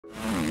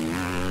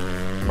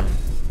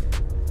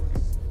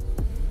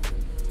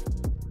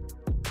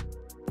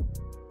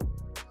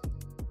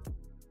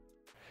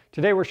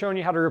Today we're showing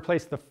you how to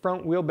replace the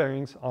front wheel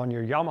bearings on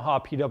your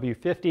Yamaha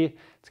PW50.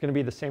 It's going to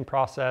be the same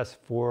process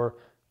for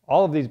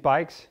all of these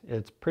bikes.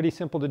 It's pretty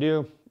simple to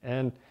do,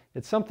 and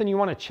it's something you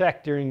want to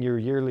check during your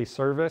yearly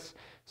service.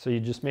 So you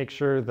just make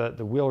sure that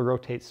the wheel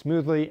rotates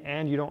smoothly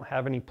and you don't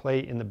have any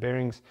play in the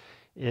bearings.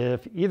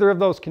 If either of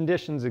those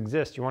conditions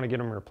exist, you want to get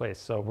them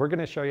replaced. So we're going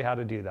to show you how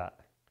to do that.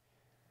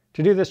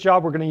 To do this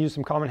job, we're going to use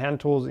some common hand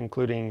tools,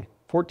 including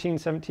 14,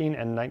 17,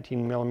 and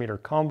 19 millimeter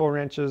combo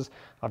wrenches.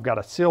 I've got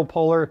a seal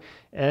puller,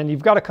 and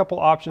you've got a couple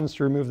options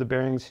to remove the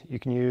bearings. You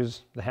can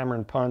use the hammer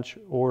and punch,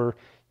 or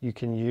you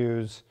can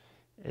use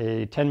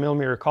a 10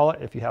 millimeter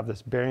collet if you have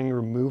this bearing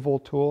removal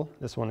tool.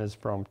 This one is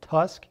from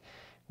Tusk.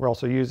 We're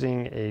also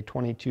using a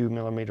 22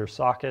 millimeter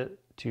socket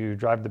to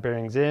drive the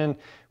bearings in.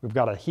 We've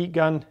got a heat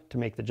gun to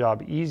make the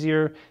job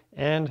easier,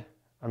 and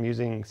I'm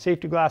using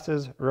safety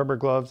glasses, rubber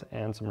gloves,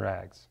 and some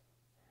rags.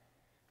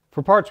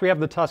 For parts, we have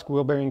the Tusk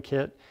wheel bearing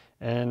kit,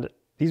 and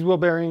these wheel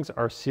bearings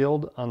are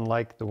sealed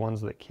unlike the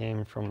ones that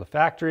came from the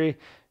factory,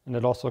 and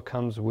it also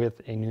comes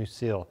with a new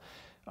seal.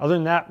 Other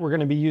than that, we're going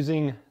to be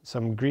using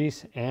some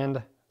grease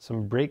and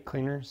some brake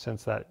cleaner.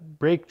 Since that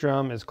brake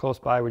drum is close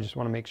by, we just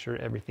want to make sure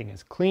everything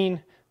is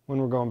clean when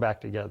we're going back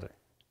together.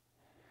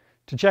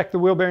 To check the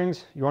wheel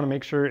bearings, you want to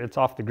make sure it's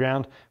off the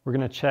ground. We're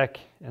going to check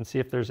and see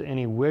if there's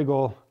any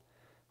wiggle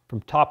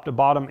from top to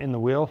bottom in the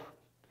wheel.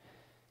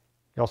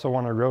 You also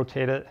want to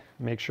rotate it,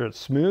 make sure it's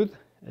smooth.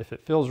 If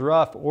it feels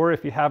rough, or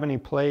if you have any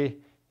play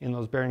in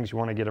those bearings, you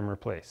want to get them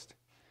replaced.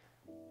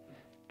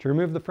 To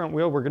remove the front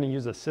wheel, we're going to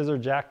use a scissor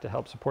jack to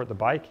help support the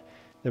bike.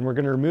 Then we're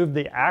going to remove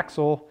the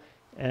axle,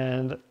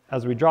 and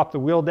as we drop the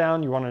wheel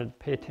down, you want to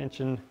pay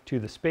attention to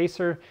the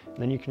spacer, and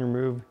then you can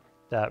remove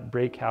that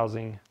brake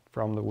housing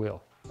from the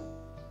wheel.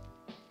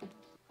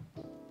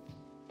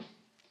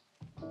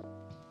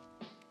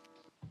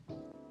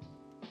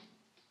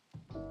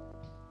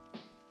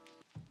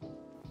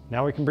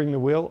 Now we can bring the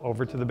wheel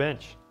over to the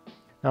bench.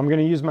 Now I'm going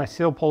to use my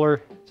seal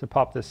puller to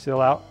pop this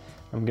seal out.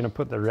 I'm going to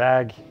put the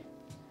rag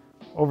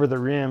over the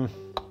rim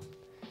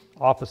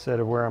opposite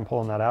of where I'm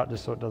pulling that out,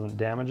 just so it doesn't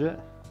damage it.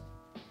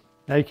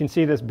 Now you can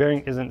see this bearing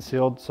isn't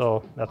sealed,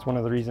 so that's one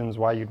of the reasons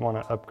why you'd want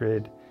to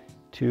upgrade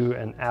to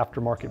an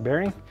aftermarket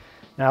bearing.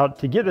 Now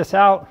to get this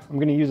out, I'm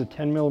going to use a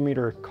 10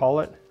 millimeter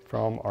collet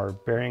from our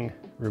bearing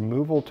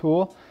removal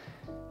tool.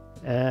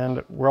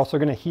 And we're also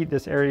going to heat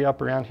this area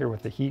up around here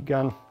with the heat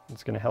gun.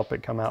 It's going to help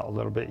it come out a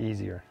little bit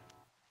easier.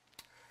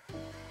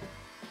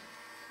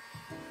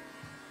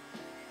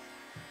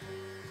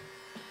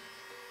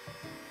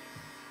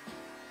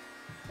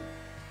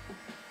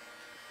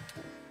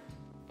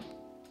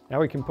 Now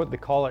we can put the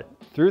collet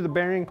through the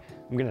bearing.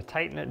 I'm going to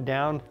tighten it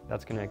down.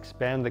 That's going to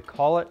expand the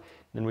collet.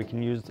 Then we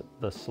can use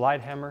the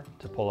slide hammer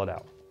to pull it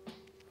out.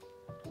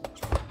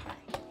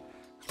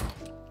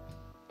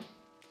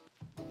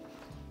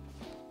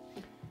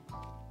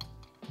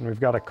 And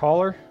we've got a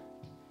collar.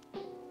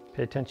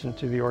 Pay attention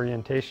to the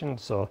orientation.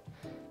 So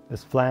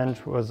this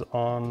flange was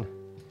on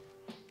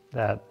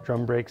that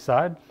drum brake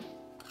side.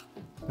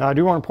 Now I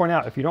do want to point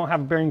out, if you don't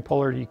have a bearing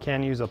puller, you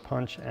can use a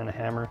punch and a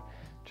hammer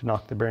to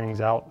knock the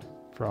bearings out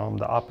from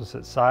the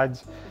opposite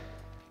sides.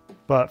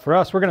 But for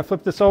us, we're going to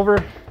flip this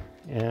over,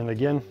 and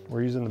again,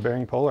 we're using the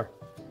bearing puller.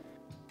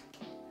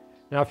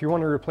 Now if you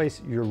want to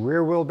replace your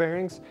rear wheel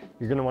bearings,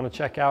 you're going to want to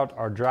check out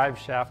our drive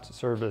shaft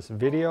service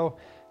video.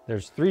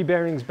 There's 3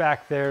 bearings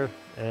back there,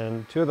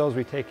 and 2 of those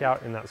we take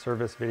out in that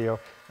service video,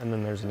 and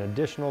then there's an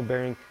additional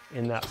bearing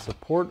in that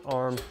support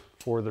arm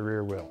for the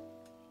rear wheel.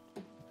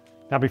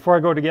 Now before I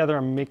go together,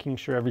 I'm making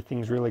sure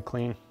everything's really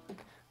clean.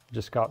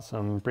 Just got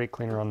some brake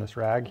cleaner on this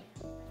rag.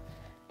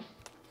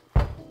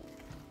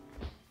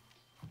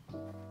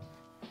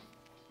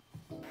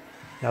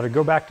 Now to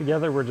go back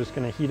together, we're just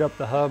going to heat up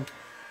the hub.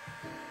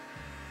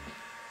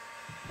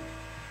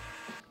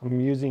 I'm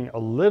using a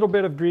little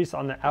bit of grease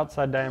on the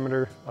outside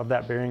diameter of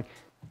that bearing.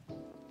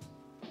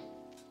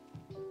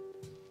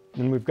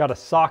 And we've got a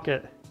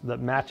socket that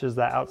matches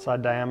that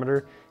outside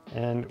diameter,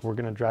 and we're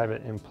going to drive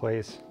it in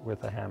place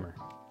with a hammer.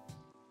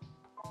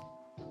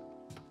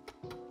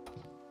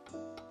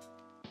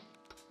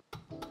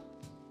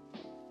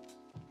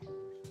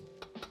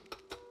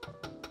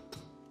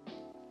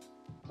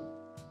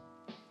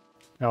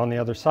 Now on the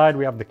other side,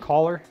 we have the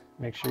collar.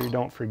 Make sure you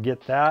don't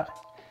forget that.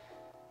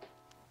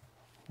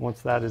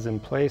 Once that is in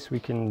place, we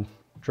can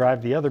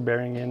drive the other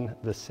bearing in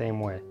the same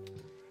way.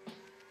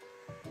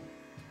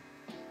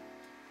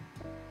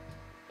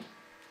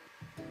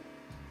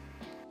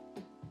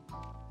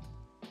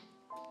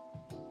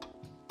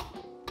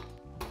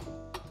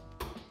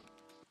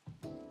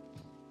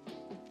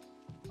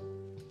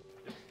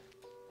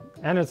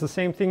 And it's the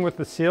same thing with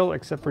the seal,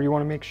 except for you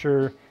want to make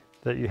sure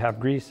that you have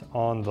grease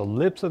on the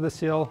lips of the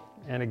seal,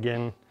 and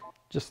again,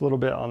 just a little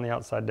bit on the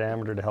outside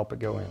diameter to help it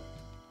go in.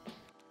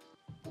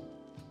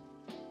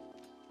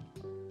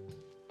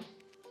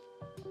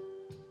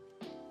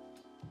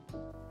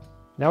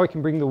 Now we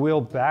can bring the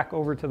wheel back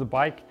over to the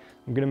bike.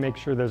 I'm going to make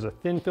sure there's a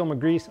thin film of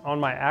grease on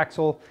my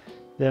axle.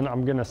 Then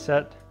I'm going to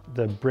set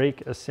the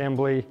brake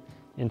assembly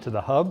into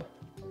the hub.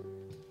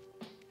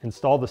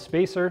 install the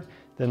spacer,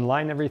 then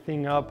line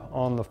everything up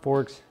on the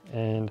forks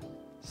and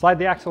slide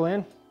the axle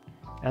in,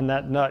 and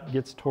that nut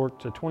gets torqued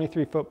to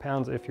 23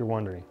 foot-pounds if you're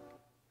wondering.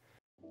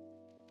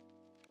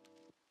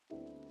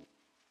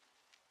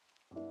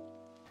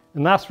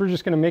 And last, we're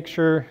just going to make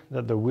sure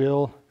that the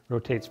wheel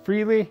rotates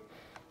freely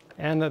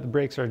and that the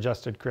brakes are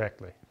adjusted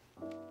correctly.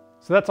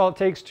 So that's all it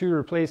takes to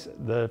replace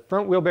the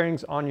front wheel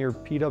bearings on your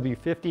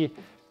PW50.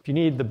 If you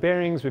need the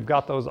bearings, we've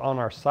got those on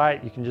our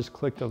site. You can just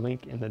click the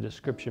link in the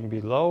description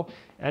below.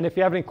 And if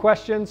you have any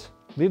questions,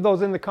 leave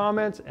those in the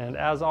comments. And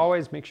as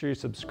always, make sure you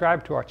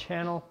subscribe to our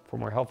channel for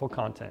more helpful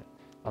content.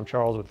 I'm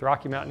Charles with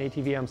Rocky Mountain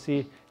ATV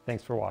MC.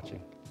 Thanks for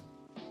watching.